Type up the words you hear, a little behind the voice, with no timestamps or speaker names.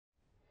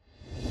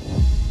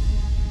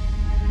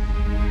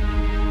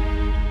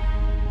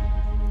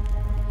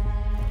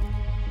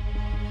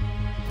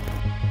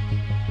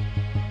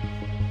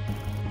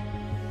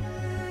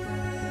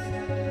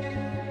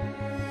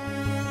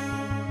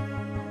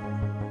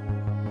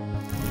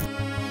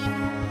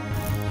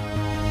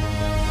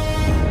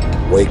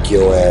Wake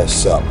your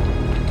ass up.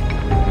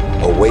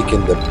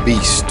 Awaken the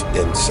beast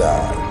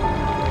inside.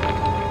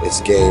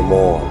 It's game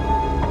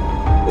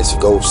on. It's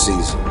go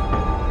season.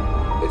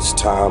 It's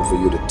time for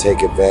you to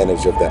take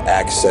advantage of the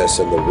access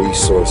and the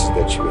resources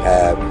that you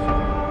have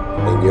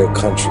in your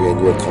country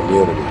and your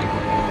community.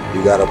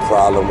 You got a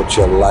problem with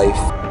your life?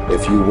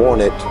 If you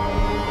want it,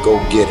 go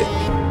get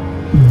it.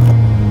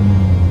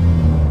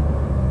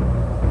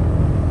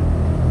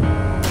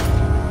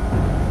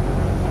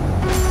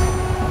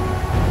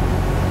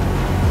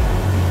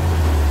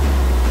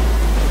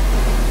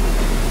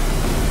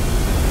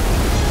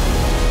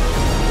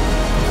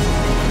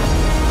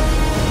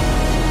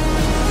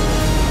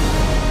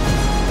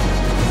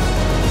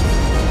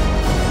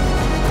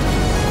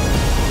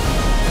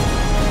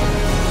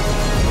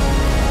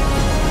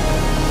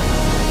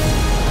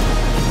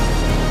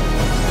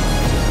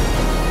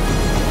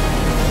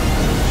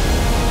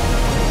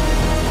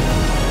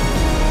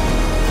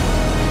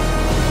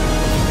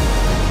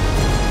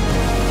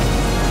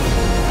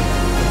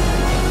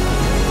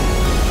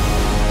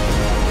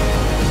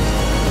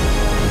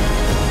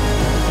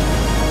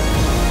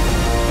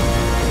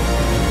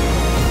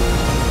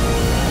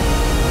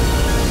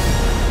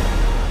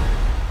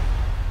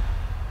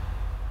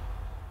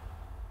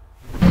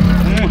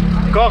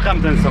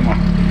 Kocham ten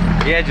samochód.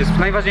 Jedzie,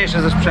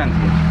 najważniejsze ze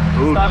sprzętem.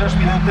 Stawiasz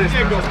mi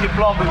wszystkie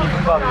plomby mi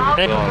wypadły.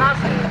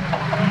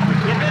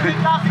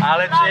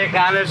 Ale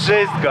przejechane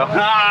wszystko.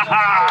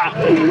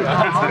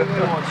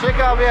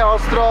 Czeka mnie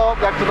ostro,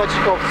 jak to na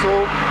dzikowcu.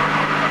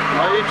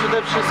 No i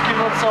przede wszystkim,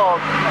 no co?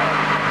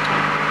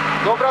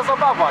 Dobra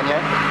zabawa, nie?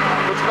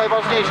 To jest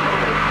najważniejsze.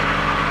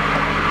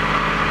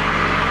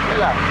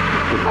 Tyle.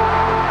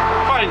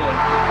 Fajnie.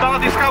 Tam na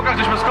tych skałkach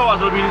żeśmy z koła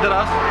zrobili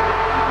teraz.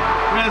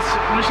 Więc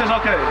myślę, że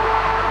okej.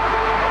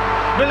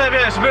 Byle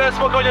wiesz, byle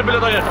spokojnie, byle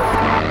dojechać.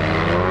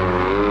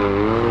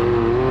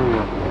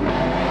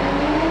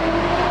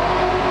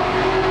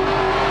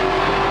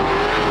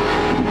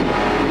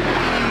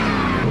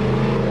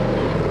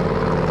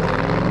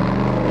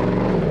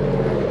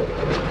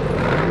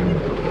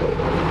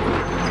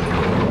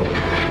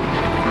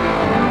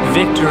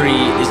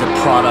 Victory is a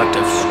product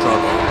of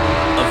struggle,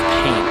 of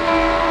pain,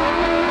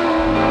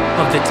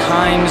 of the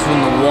times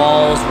when the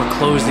walls were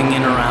closing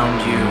in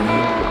around you,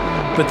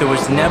 but there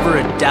was never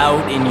a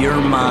doubt in your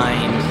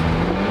mind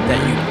that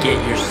you'd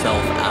get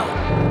yourself out.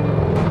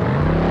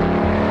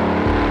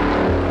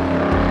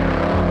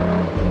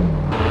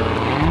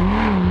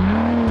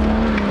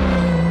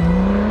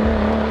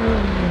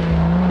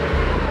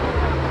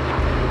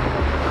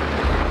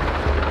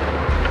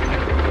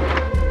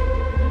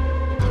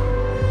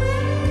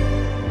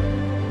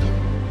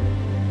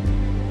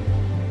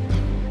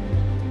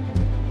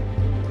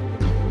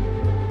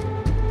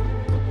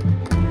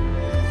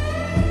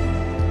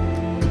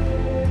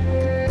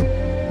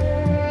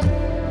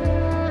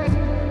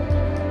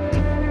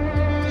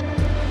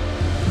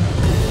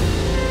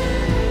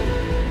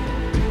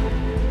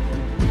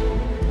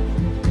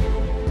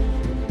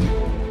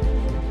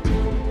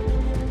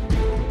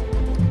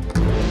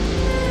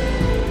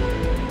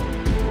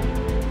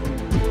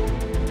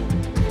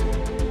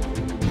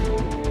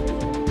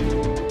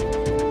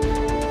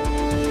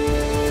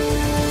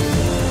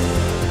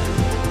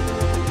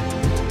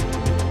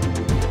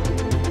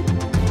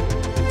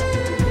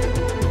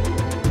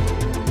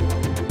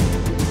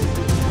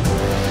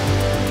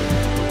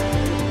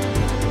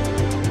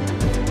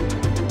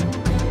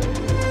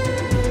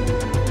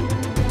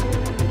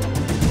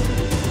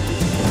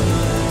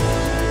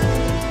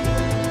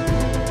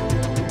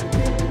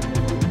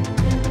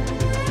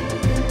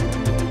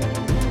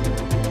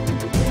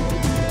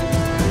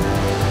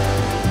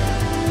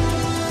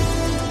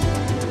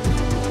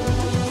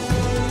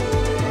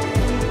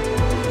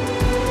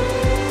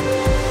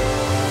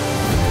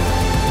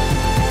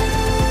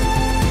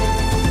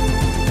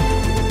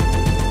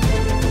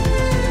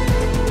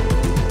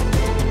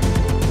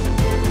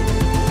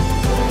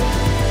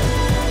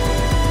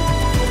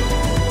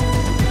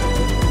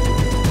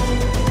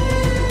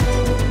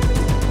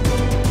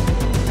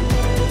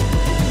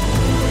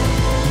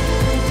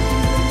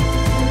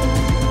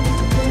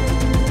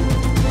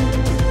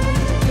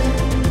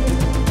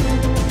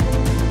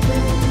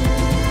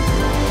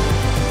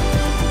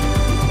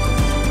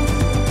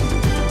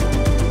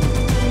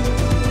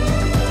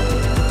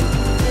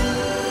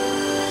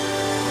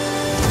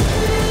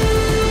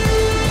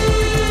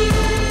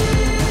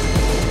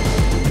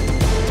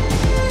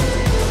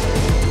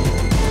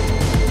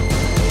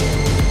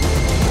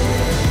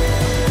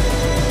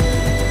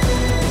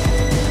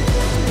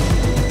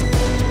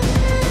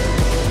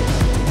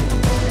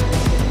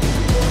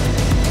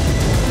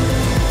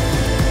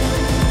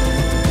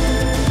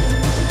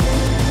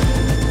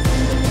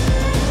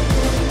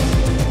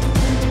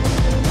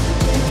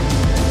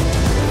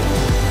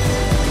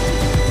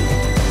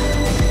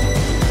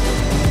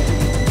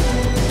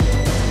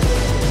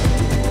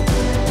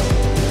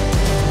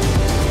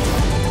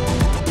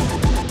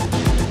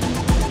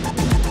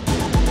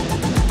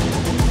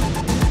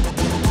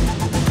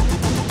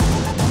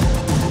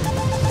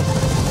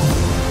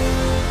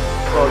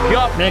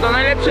 To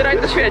najlepszy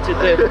rajd na świecie,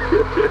 ty.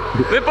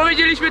 My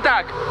powiedzieliśmy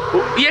tak,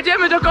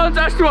 jedziemy do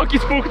końca, aż tłoki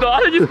spuchną,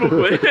 ale nie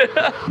spuchły.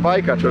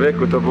 Bajka,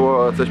 człowieku, to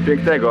było coś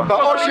pięknego.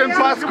 8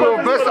 pasków,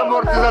 bez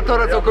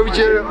amortyzatora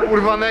całkowicie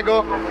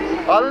urwanego.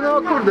 Ale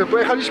no kurde,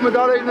 pojechaliśmy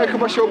dalej, no i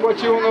chyba się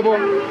opłaciło, no bo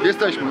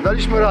jesteśmy,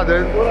 daliśmy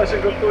radę.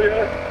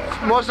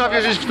 Można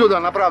wierzyć w cuda,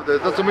 naprawdę.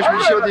 To co myśmy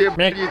dzisiaj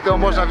odjebali, to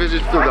można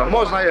wierzyć w cuda.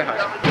 Można jechać.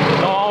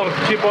 No,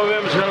 ci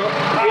powiem, że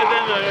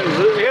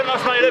jedna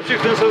z najlepszych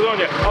w tym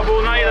sezonie,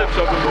 albo najlepsza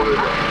bym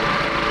powiedział.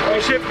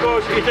 I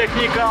szybkość, i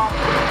technika,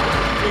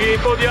 i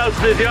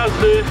podjazdy,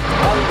 zjazdy,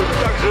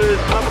 także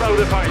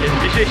naprawdę fajnie.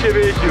 Dzisiaj się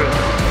wyjeździłem.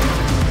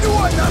 You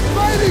are not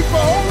fighting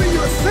for only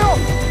yourself,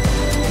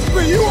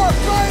 but you are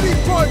fighting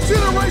for a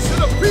generation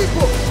of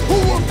people who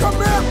will come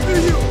after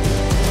you.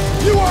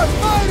 You are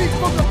fighting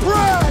for the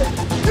pride.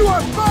 You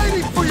are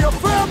fighting for your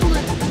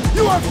family.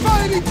 You are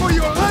fighting for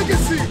your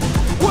legacy.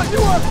 What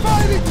you are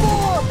fighting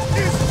for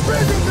is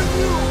bigger than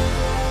you.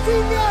 Do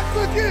not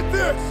forget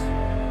this.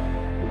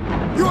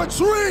 Your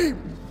dream,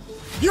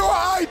 your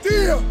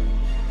idea,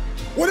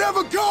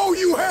 whatever goal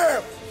you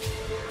have,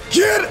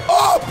 get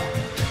up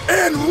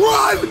and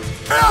run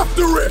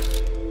after it.